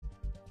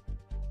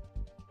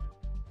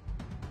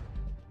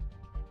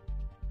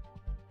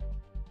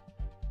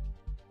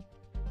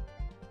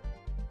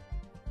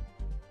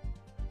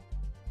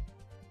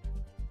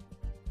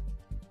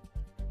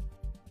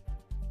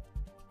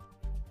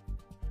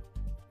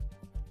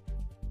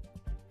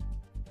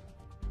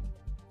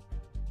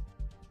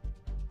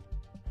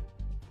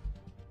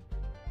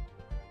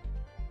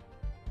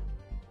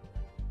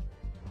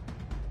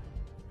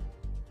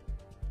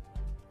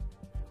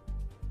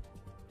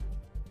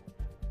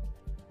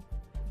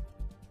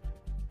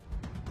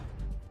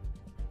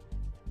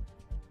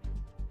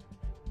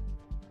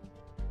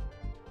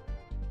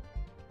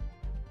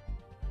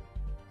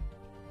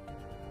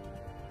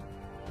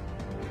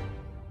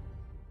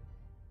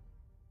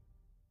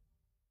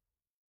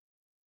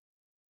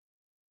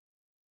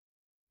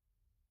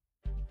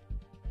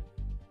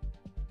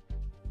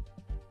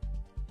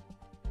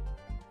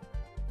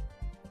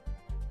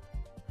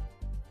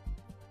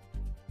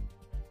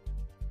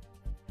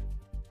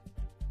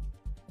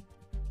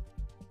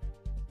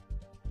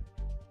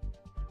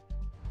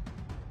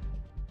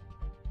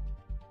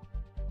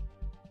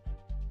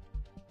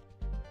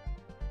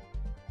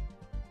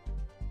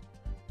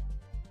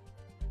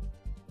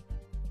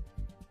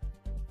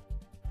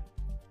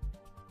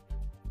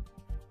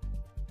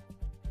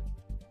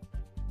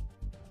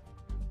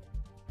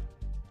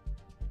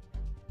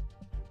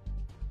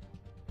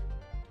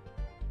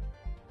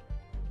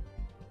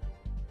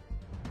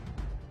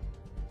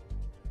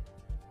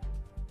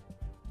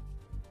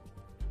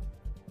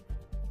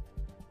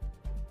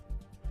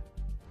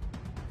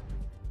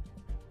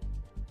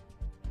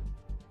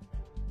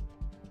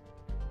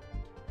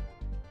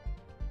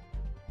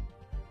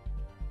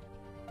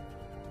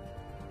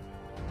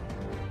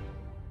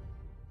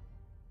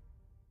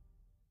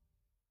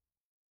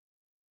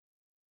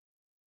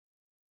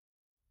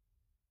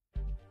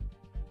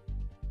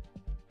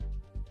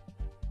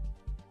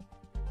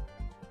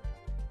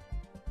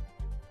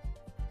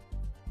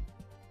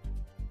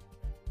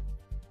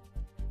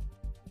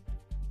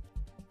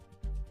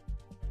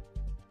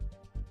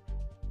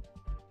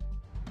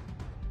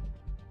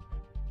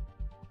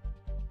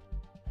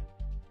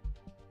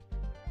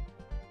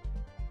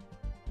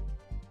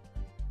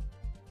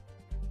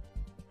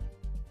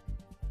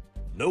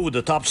Know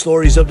the top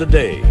stories of the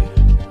day.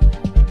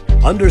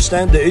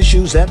 Understand the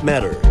issues that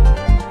matter.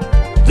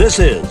 This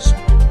is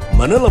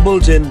Manila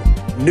Bulletin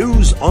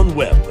News on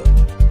Web.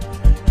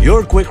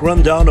 Your quick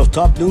rundown of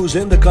top news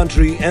in the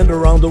country and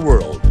around the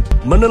world.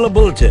 Manila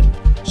Bulletin,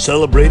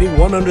 celebrating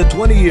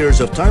 120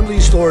 years of timely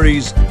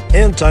stories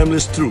and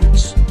timeless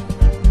truths.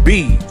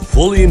 Be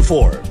fully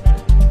informed.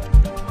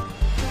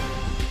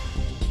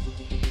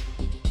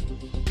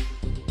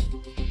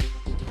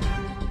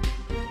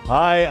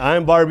 Hi,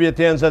 I'm Barbie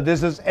Atienza.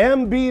 This is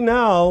MB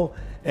Now,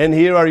 and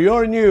here are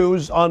your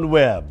news on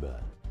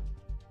web.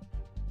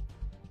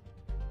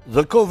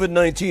 The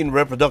COVID-19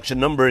 reproduction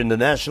number in the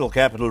National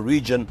Capital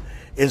Region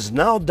is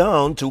now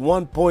down to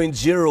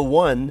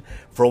 1.01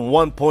 from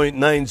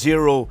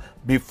 1.90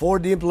 before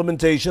the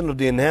implementation of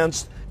the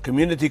enhanced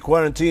community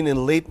quarantine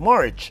in late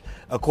March,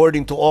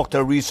 according to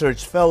Octa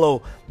Research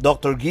Fellow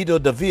Dr. Guido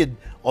David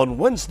on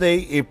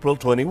Wednesday, April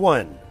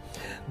 21.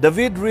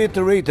 David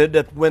reiterated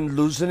that when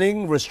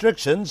loosening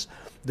restrictions,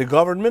 the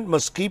government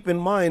must keep in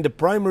mind the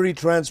primary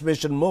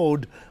transmission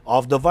mode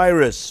of the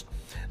virus.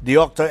 The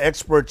Octa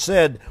expert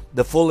said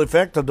the full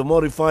effect of the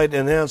modified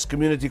enhanced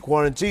community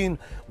quarantine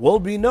will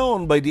be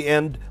known by the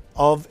end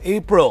of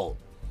April.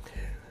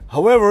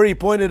 However, he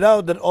pointed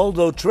out that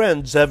although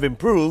trends have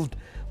improved,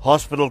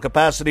 hospital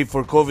capacity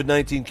for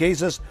COVID-19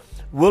 cases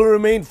will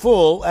remain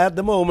full at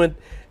the moment,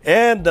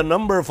 and the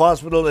number of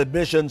hospital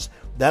admissions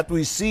that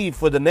we see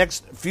for the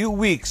next few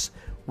weeks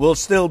will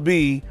still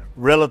be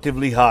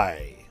relatively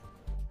high.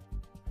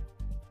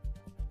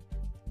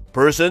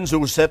 Persons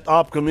who set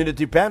up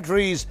community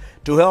pantries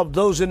to help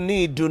those in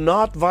need do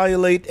not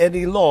violate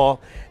any law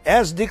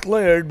as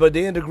declared by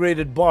the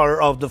Integrated Bar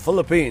of the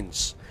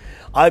Philippines.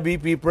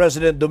 IBP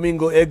President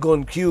Domingo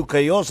Egon Q.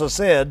 Cayosa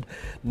said,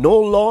 "No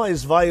law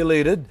is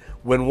violated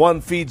when one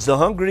feeds the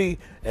hungry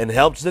and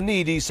helps the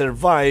needy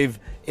survive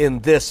in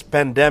this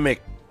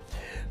pandemic."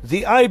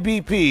 The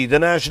IBP, the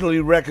nationally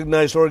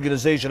recognized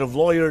organization of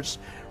lawyers,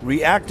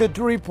 reacted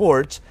to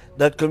reports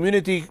that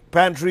community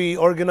pantry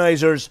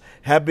organizers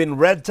have been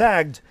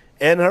red-tagged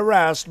and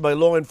harassed by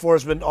law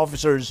enforcement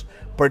officers,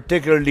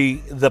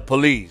 particularly the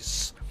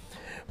police.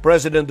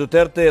 President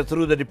Duterte,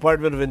 through the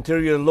Department of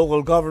Interior and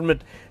Local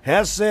Government,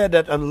 has said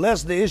that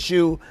unless the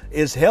issue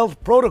is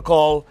health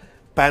protocol,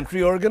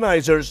 pantry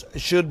organizers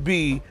should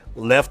be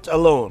left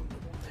alone.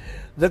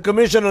 The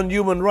Commission on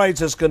Human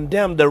Rights has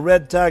condemned the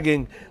red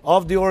tagging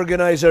of the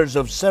organizers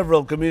of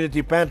several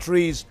community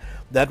pantries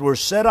that were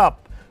set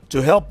up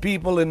to help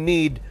people in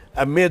need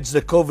amidst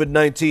the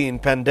COVID-19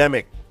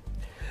 pandemic.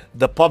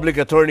 The Public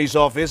Attorney's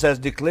Office has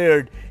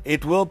declared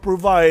it will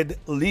provide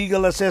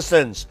legal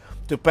assistance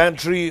to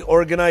pantry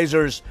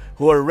organizers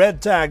who are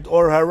red tagged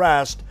or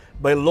harassed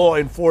by law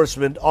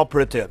enforcement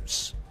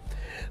operatives.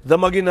 The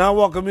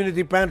Maginhawa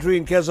Community Pantry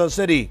in Quezon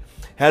City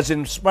has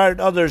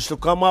inspired others to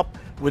come up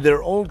with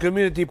their own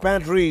community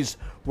pantries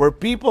where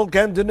people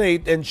can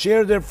donate and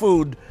share their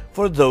food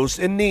for those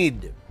in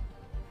need.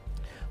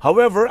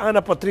 However,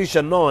 Ana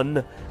Patricia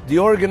Non, the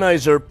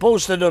organizer,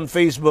 posted on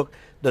Facebook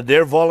that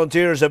their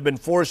volunteers have been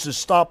forced to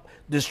stop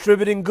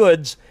distributing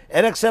goods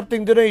and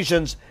accepting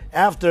donations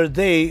after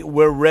they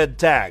were red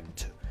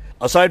tagged.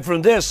 Aside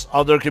from this,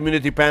 other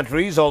community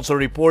pantries also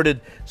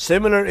reported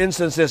similar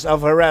instances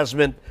of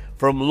harassment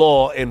from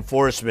law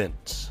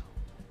enforcement.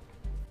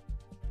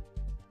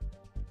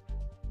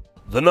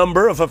 The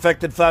number of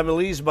affected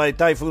families by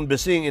Typhoon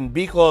Besing in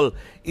Bicol,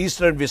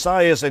 Eastern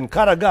Visayas, and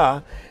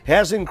Caraga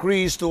has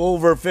increased to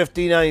over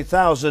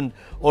 59,000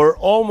 or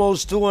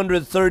almost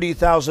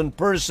 230,000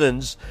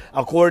 persons,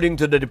 according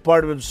to the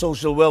Department of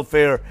Social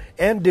Welfare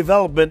and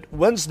Development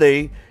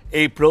Wednesday,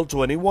 April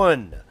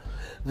 21.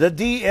 The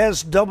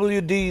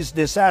DSWD's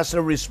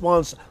Disaster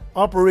Response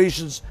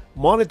Operations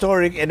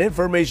Monitoring and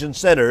Information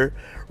Center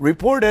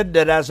reported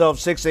that as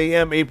of 6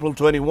 a.m. April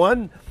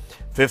 21,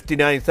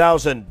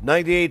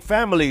 59,098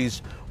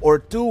 families or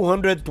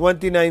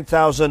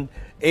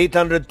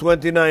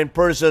 229,829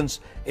 persons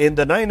in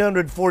the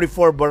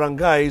 944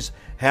 barangays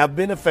have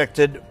been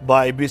affected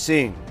by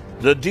Besing.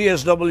 The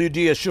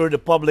DSWD assured the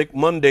public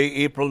Monday,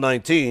 April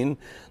 19,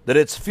 that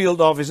its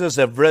field offices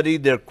have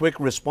readied their quick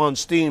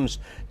response teams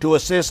to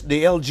assist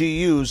the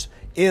LGUs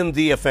in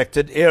the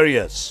affected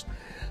areas.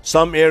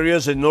 Some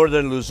areas in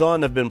northern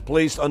Luzon have been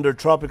placed under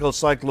tropical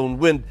cyclone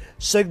wind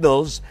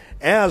signals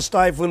as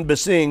Typhoon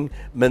Besing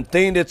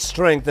maintained its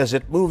strength as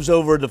it moves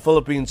over the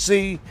Philippine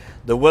Sea,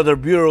 the Weather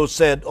Bureau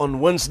said on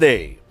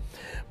Wednesday.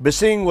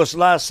 Besing was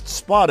last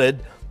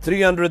spotted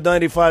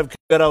 395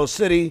 Cagao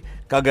City,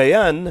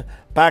 Cagayan,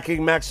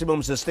 packing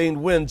maximum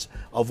sustained winds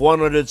of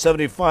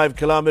 175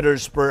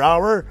 kilometers per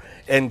hour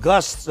and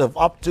gusts of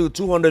up to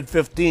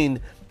 215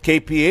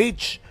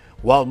 kph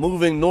while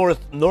moving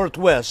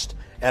north-northwest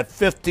at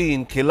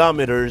 15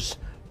 kilometers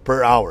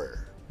per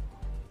hour.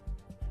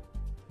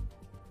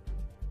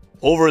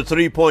 Over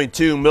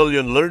 3.2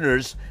 million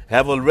learners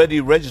have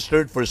already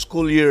registered for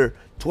school year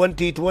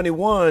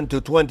 2021 to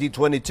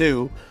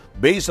 2022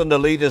 based on the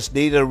latest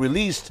data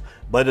released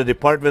by the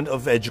Department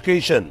of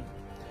Education.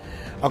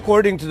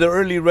 According to the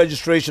early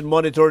registration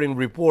monitoring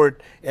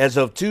report, as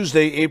of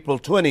Tuesday, April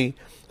 20,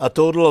 a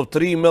total of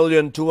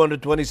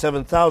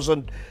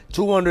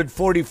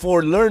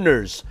 3,227,244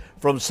 learners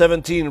from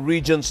 17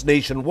 regions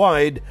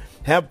nationwide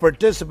have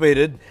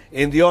participated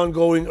in the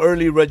ongoing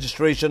early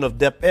registration of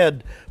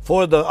DepEd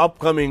for the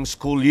upcoming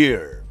school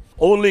year.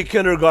 Only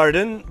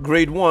kindergarten,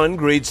 grade 1,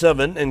 grade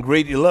 7, and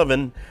grade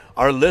 11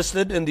 are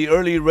listed in the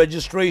early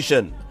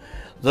registration.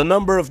 The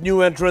number of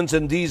new entrants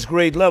in these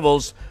grade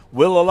levels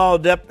will allow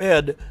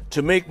DepEd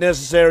to make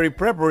necessary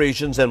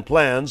preparations and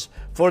plans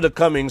for the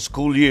coming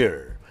school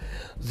year.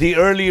 The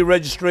early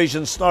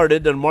registration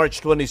started on March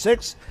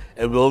 26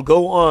 and will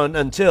go on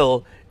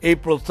until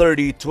April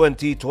 30,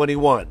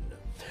 2021.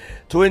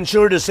 To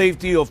ensure the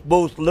safety of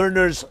both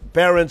learners,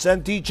 parents,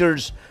 and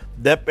teachers,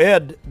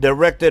 DepEd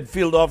directed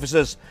field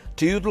offices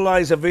to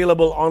utilize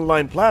available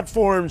online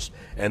platforms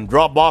and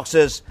drop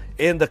boxes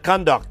in the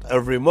conduct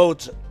of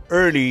remote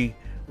early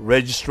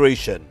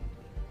registration.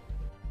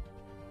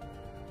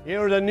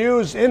 Here are the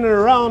news in and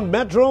around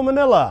Metro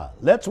Manila.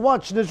 Let's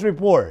watch this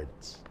report.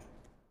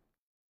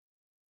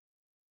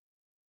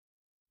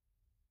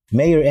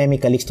 Mayor Emmy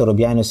Calixto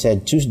Robiano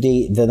said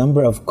Tuesday the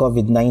number of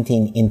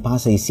COVID-19 in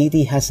Pasay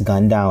City has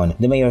gone down.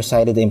 The mayor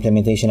cited the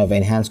implementation of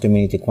enhanced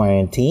community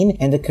quarantine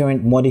and the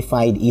current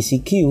modified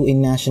ECQ in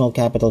National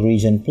Capital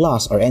Region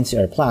Plus or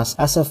NCR Plus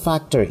as a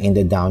factor in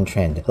the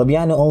downtrend.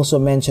 Robiano also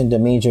mentioned the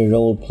major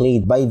role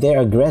played by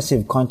their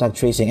aggressive contact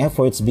tracing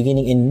efforts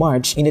beginning in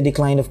March in the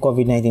decline of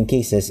COVID-19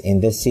 cases in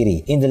the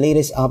city. In the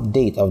latest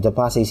update of the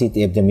Pasay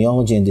City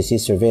Epidemiology and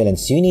Disease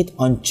Surveillance Unit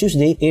on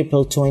Tuesday,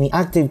 April 20,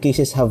 active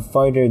cases have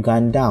further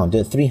gone down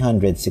to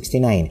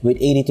 369, with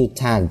 82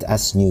 tagged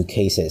as new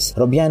cases.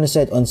 Robiano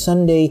said on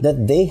Sunday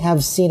that they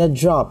have seen a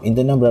drop in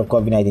the number of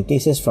COVID-19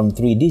 cases from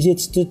 3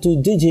 digits to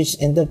 2 digits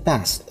in the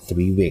past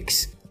 3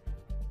 weeks.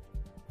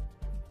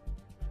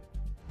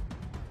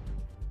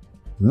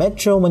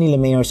 Metro Manila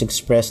mayors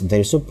expressed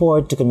their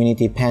support to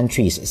community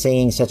pantries,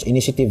 saying such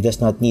initiative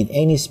does not need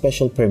any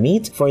special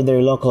permit for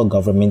their local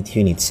government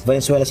units.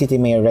 Valenzuela City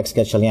Mayor Rex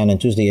Gatchalian on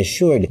Tuesday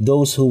assured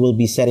those who will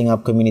be setting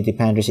up community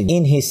pantries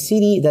in his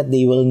city that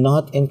they will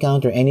not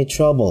encounter any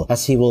trouble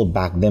as he will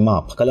back them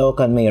up.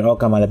 Caloocan Mayor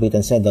Oka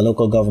Malapitan said the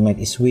local government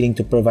is willing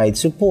to provide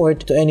support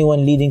to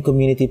anyone leading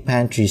community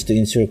pantries to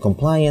ensure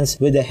compliance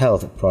with the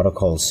health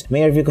protocols.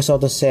 Mayor Vico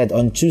Soto said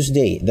on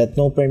Tuesday that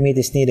no permit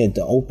is needed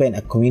to open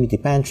a community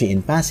pantry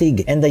in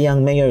Pasig, and the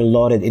young mayor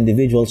lauded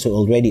individuals who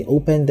already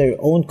opened their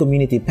own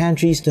community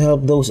pantries to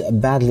help those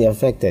badly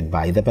affected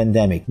by the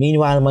pandemic.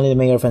 Meanwhile, Manila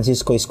Mayor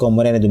Francisco Isko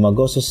Moreno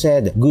Dumagoso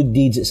said good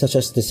deeds such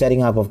as the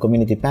setting up of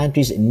community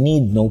pantries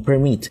need no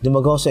permit.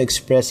 Dumagoso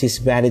expressed his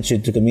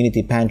gratitude to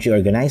community pantry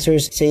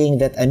organizers, saying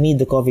that amid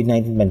the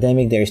COVID-19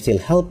 pandemic, they are still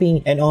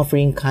helping and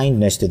offering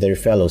kindness to their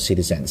fellow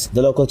citizens.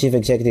 The local chief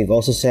executive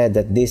also said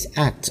that this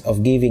act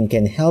of giving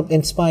can help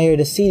inspire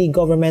the city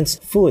government's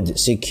food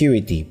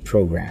security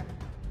program.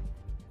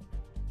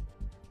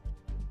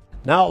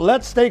 Now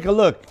let's take a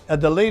look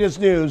at the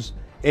latest news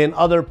in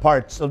other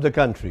parts of the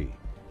country.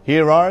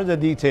 Here are the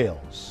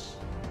details.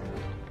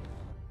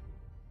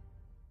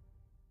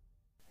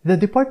 The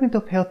Department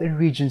of Health in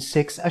Region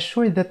 6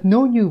 assured that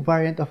no new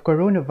variant of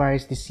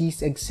coronavirus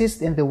disease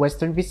exists in the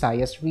Western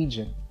Visayas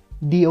region.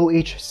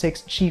 DOH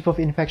 6 Chief of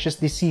Infectious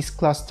Disease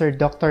Cluster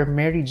Dr.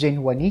 Mary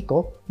Jane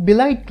Juanico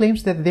belied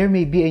claims that there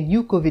may be a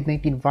new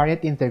COVID-19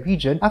 variant in the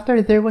region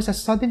after there was a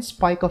sudden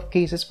spike of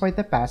cases for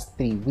the past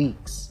 3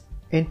 weeks.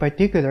 In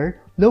particular,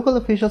 local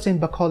officials in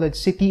Bacolod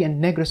City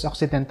and Negros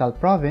Occidental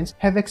Province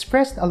have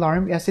expressed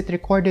alarm as it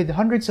recorded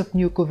hundreds of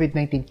new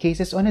COVID-19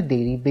 cases on a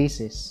daily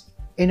basis.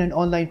 In an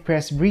online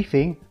press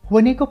briefing,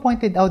 Juanico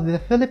pointed out that the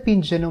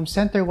Philippine Genome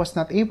Center was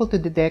not able to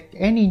detect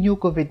any new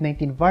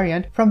COVID-19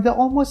 variant from the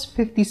almost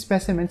 50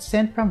 specimens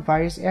sent from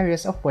various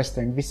areas of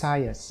Western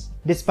Visayas.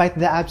 Despite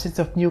the absence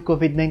of new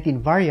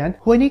COVID-19 variant,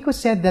 Juanico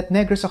said that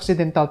Negros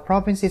Occidental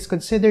Province is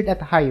considered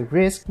at high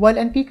risk, while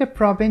Antique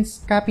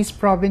Province, Capiz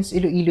Province,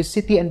 Iloilo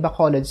City, and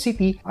Bacolod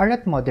City are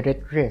at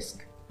moderate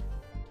risk.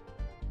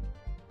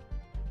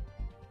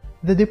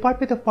 The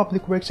Department of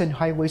Public Works and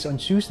Highways on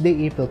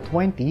Tuesday, April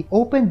 20,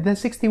 opened the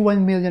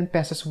 61 million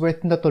pesos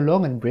worth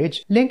Natolongan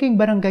Bridge linking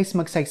barangays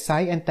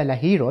Magsaysay and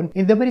Talahiron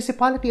in the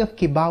municipality of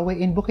Kibawe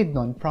in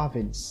Bukidnon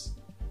Province.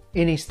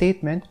 In a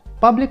statement,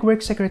 Public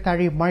Works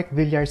Secretary Mark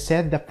Villar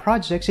said the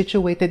project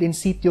situated in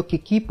Sitio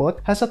Kikipot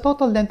has a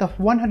total length of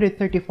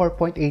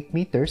 134.8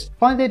 meters,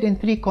 funded in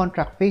 3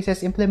 contract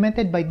phases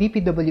implemented by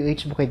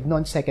DPWH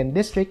Bukidnon 2nd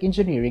District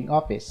Engineering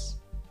Office.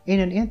 In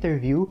an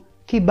interview,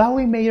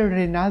 Kibawe Mayor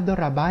Reynaldo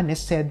Rabanes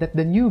said that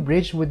the new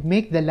bridge would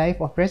make the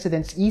life of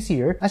residents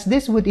easier as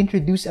this would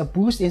introduce a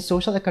boost in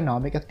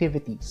social-economic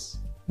activities.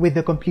 With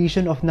the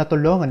completion of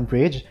Natolongan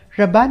Bridge,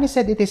 Rabanes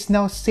said it is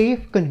now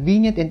safe,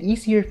 convenient, and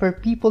easier for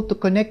people to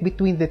connect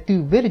between the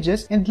 2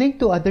 villages and link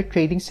to other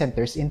trading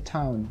centers in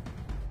town.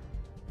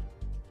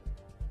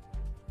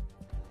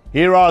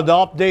 Here are the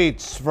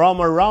updates from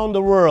around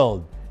the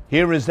world.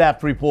 Here is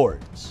that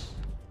report.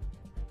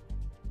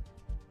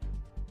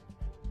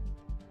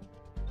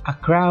 A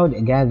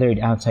crowd gathered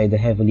outside the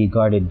heavily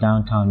guarded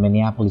downtown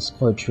Minneapolis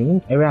courtroom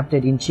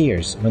erupted in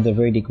cheers when the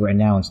verdict were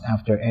announced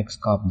after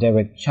ex-cop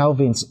Derek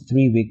Chauvin's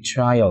 3-week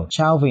trial.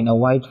 Chauvin, a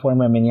white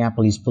former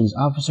Minneapolis police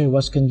officer,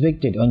 was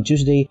convicted on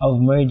Tuesday of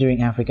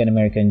murdering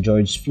African-American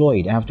George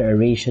Floyd after a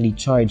racially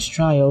charged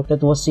trial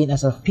that was seen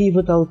as a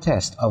pivotal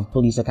test of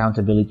police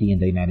accountability in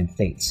the United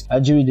States. A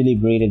jury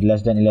deliberated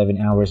less than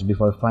 11 hours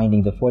before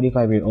finding the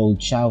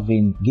 45-year-old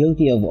Chauvin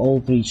guilty of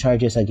all 3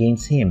 charges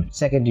against him: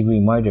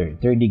 second-degree murder,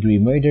 third-degree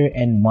murder,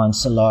 and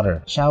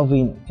manslaughter.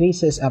 Chauvin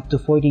faces up to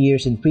 40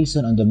 years in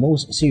prison on the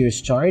most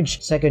serious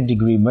charge,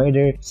 second-degree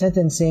murder.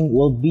 Sentencing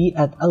will be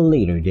at a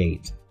later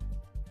date.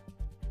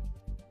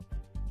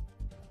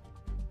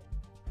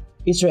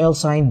 Israel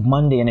signed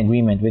Monday an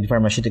agreement with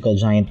pharmaceutical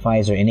giant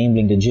Pfizer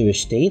enabling the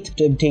Jewish state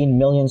to obtain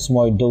millions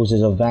more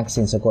doses of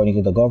vaccines, according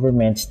to the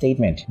government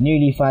statement.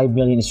 Nearly 5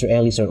 million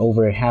Israelis, or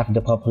over half the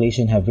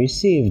population, have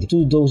received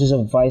 2 doses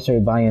of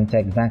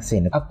Pfizer-BioNTech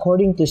vaccine,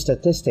 according to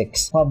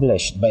statistics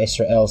published by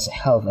Israel's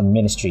health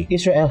ministry.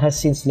 Israel has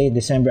since late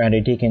December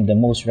undertaken the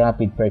most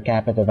rapid per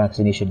capita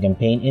vaccination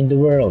campaign in the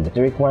world.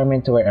 The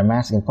requirement to wear a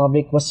mask in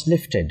public was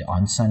lifted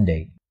on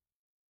Sunday.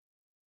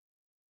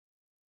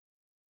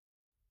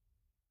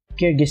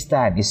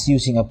 Kyrgyzstan is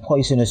using a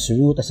poisonous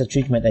root as a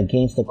treatment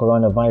against the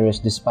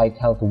coronavirus despite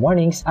health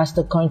warnings as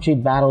the country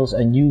battles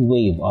a new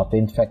wave of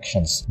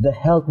infections. The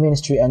health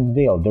ministry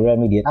unveiled the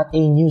remedy at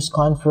a news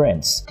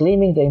conference,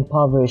 claiming the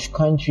impoverished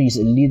country's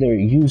leader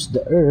used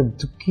the herb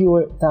to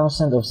cure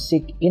thousands of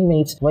sick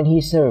inmates when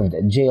he served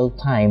jail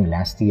time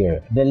last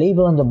year. The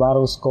label on the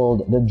bottle is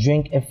called "The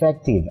Drink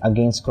Effective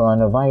Against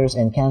Coronavirus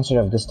and Cancer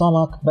of the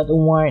Stomach," but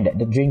warned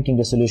that drinking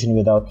the solution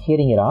without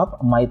heating it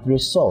up might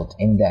result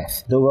in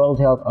death. The World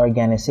Health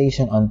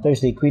Organization on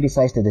Thursday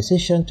criticized the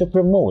decision to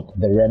promote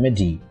the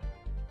remedy.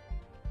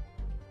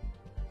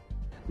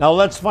 Now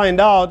let's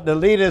find out the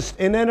latest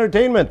in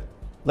entertainment.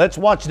 Let's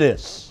watch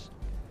this.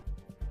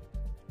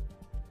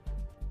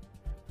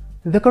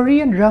 The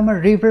Korean drama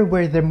River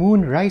Where the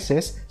Moon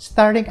Rises,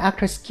 starring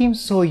actress Kim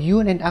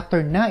So-yoon and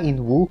actor Na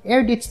In-woo,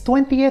 aired its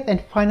 20th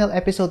and final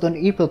episode on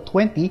April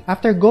 20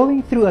 after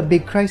going through a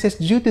big crisis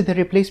due to the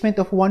replacement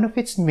of one of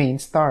its main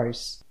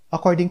stars.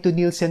 According to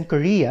Nielsen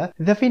Korea,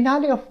 the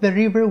finale of The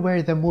River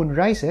Where the Moon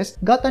Rises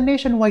got a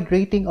nationwide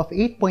rating of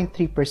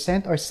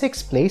 8.3% or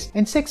 6th place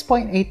and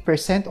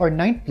 6.8% or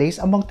 9th place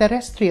among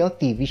terrestrial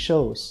TV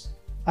shows.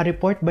 A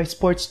report by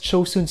Sports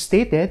Chosun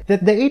stated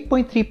that the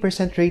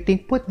 8.3%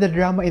 rating put the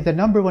drama in the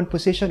 #1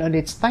 position on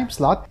its time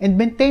slot and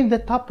maintained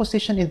the top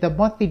position in the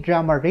monthly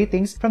drama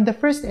ratings from the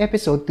first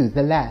episode to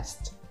the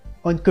last.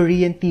 On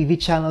Korean TV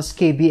channels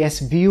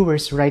KBS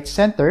Viewers' Rights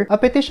Center, a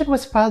petition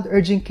was filed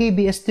urging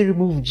KBS to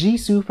remove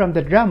Jisoo from the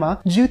drama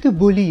due to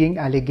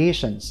bullying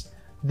allegations.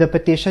 The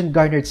petition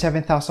garnered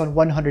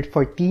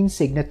 7,114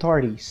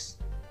 signatories.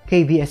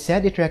 KBS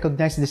said it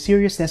recognized the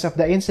seriousness of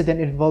the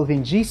incident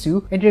involving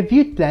Jisoo and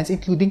reviewed plans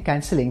including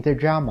canceling the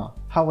drama.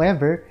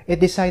 However, it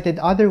decided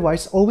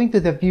otherwise owing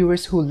to the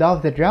viewers who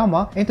love the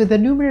drama and to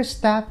the numerous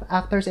staff,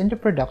 actors, and the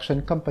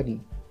production company.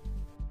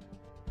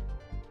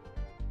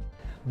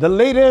 The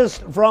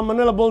latest from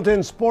Manila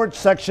Bulletin Sports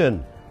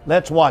section.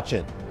 Let's watch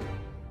it.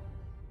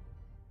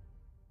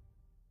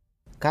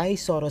 Kai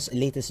Sotto's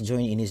latest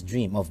journey in his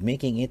dream of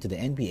making it to the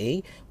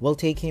NBA will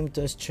take him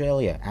to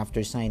Australia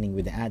after signing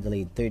with the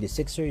Adelaide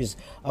 36ers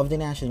of the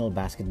National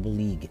Basketball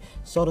League.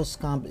 Sotto's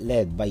camp,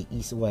 led by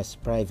East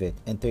West Private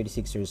and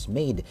 36ers,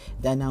 made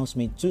the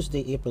announcement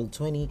Tuesday, April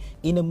 20,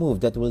 in a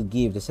move that will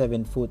give the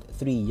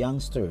 7'3"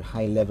 youngster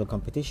high-level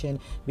competition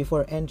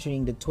before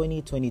entering the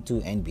 2022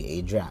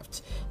 NBA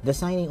draft. The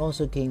signing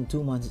also came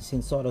 2 months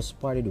since Sotto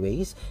parted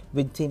ways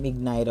with Team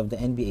Ignite of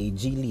the NBA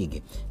G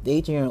League. The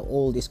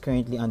 18-year-old is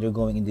currently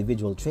undergoing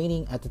individual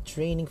training at a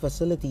training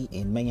facility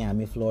in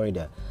Miami,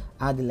 Florida.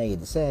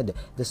 Adelaide said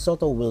the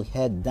Sotto will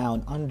head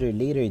down under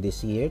later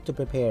this year to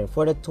prepare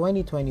for the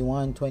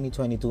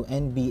 2021-2022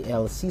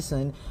 NBL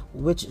season,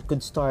 which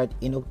could start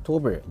in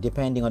October,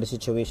 depending on the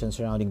situation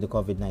surrounding the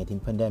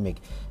COVID-19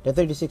 pandemic. The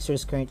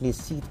 36ers currently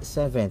seat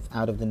 7th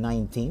out of the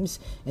 9 teams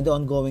in the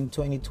ongoing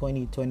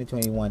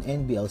 2020-2021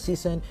 NBL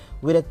season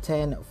with a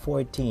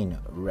 10-14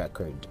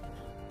 record.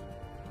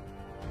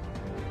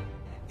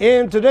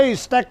 In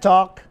today's Tech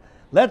Talk,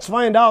 let's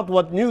find out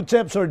what new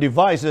tips or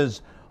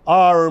devices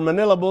our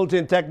Manila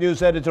Bulletin Tech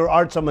News editor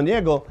Art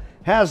Samaniego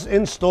has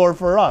in store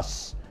for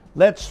us.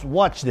 Let's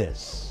watch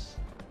this.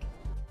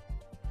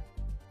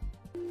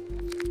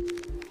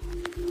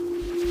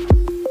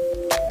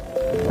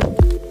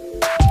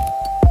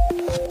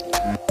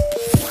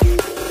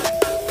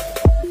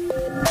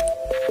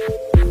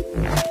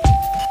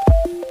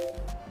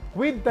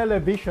 With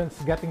televisions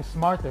getting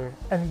smarter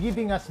and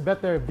giving us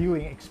better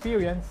viewing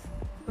experience,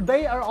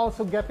 they are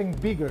also getting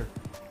bigger,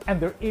 and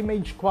their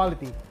image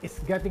quality is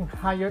getting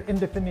higher in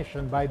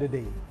definition by the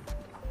day.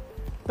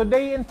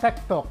 Today in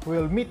Tech Talk,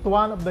 we'll meet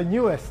one of the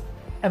newest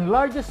and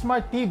largest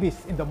smart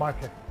TVs in the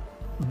market.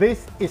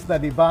 This is the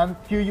Divan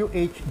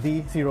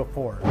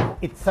QUHD04.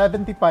 Its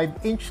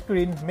 75-inch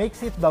screen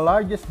makes it the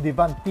largest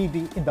Divan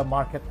TV in the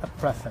market at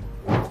present.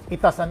 It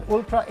has an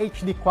Ultra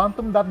HD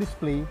quantum dot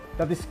display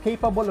that is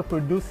capable of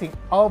producing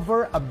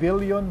over 1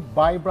 billion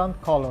vibrant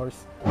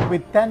colors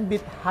with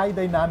 10-bit high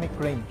dynamic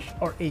range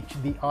or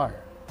HDR.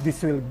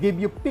 This will give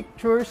you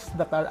pictures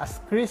that are as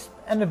crisp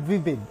and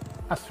vivid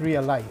as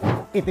real life.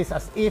 It is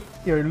as if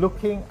you're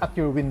looking at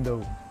your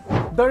window.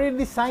 The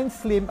redesigned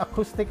slim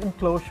acoustic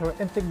enclosure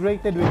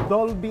integrated with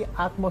Dolby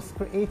Atmos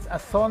creates a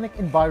sonic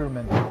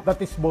environment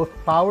that is both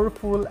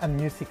powerful and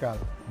musical.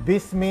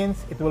 This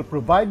means it will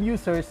provide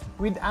users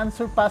with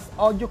unsurpassed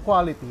audio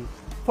quality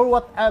for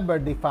whatever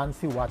they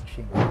fancy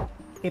watching.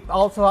 It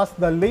also has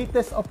the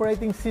latest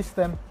operating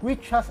system,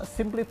 which has a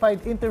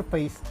simplified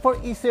interface for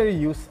easier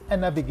use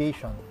and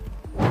navigation.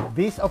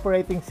 This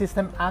operating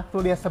system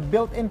actually has a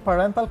built-in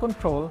parental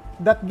control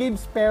that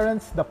gives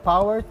parents the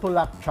power to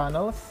lock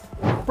channels,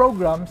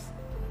 programs,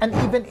 and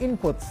even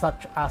inputs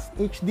such as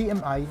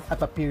HDMI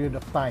at a period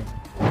of time.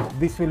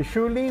 This will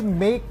surely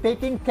make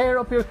taking care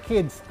of your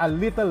kids a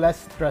little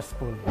less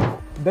stressful.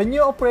 The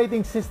new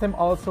operating system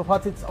also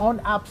has its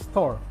own app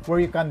store where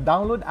you can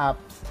download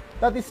apps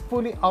that is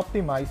fully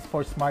optimized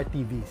for smart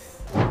TVs.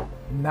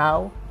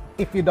 Now,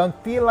 if you don't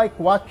feel like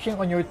watching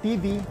on your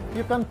TV,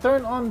 you can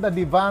turn on the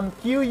Divan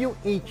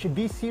QUH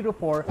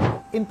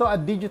V04 into a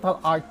digital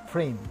art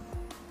frame.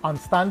 On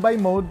standby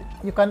mode,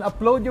 you can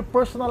upload your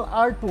personal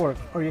artwork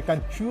or you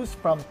can choose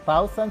from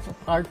thousands of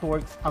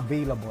artworks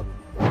available.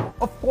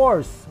 Of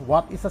course,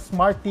 what is a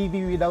smart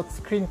TV without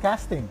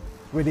screencasting?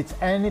 With its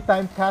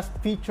Anytime Cast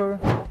feature,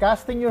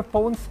 casting your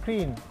phone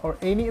screen or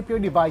any of your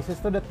devices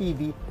to the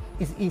TV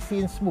is easy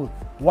and smooth.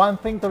 One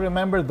thing to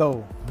remember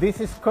though, this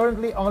is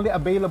currently only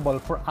available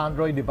for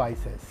Android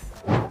devices.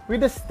 With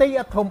the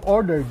stay-at-home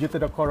order due to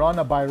the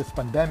coronavirus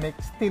pandemic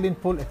still in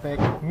full effect,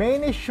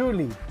 many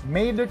surely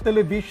made their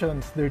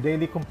televisions their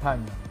daily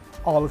companion.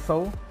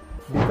 Also,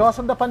 because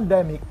of the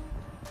pandemic,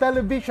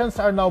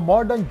 televisions are now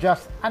more than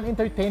just an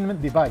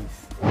entertainment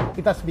device.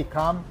 It has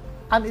become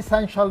an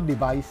essential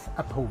device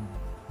at home.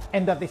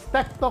 And that is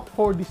Tech Talk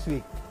for this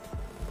week.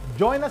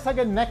 Join us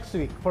again next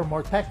week for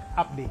more tech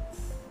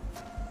updates.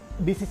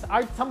 This is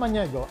Art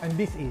Samaniego and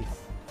this is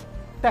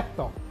Tech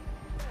Talk.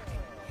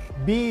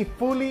 Be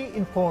fully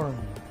informed.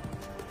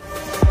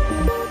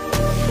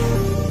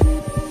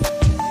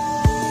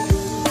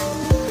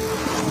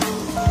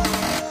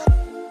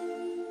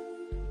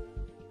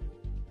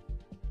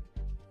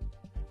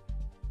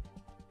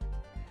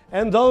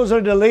 And those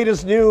are the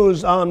latest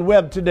news on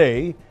Web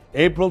Today,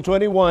 April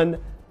 21,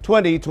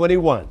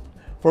 2021.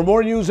 For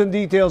more news and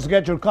details,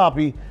 get your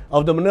copy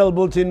of the Manila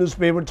Bulletin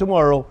newspaper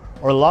tomorrow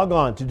or log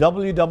on to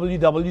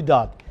www.mb.com.ph.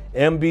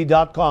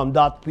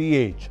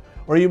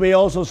 Or you may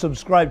also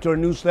subscribe to our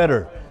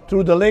newsletter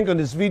through the link on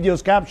this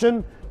video's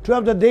caption to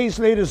have the day's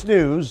latest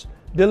news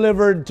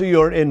delivered to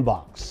your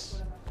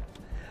inbox.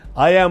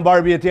 I am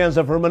Barbie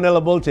Atienza for Manila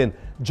Bulletin.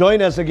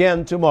 Join us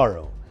again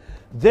tomorrow.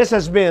 This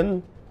has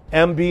been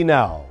MB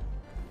Now.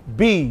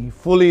 Be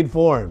fully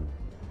informed.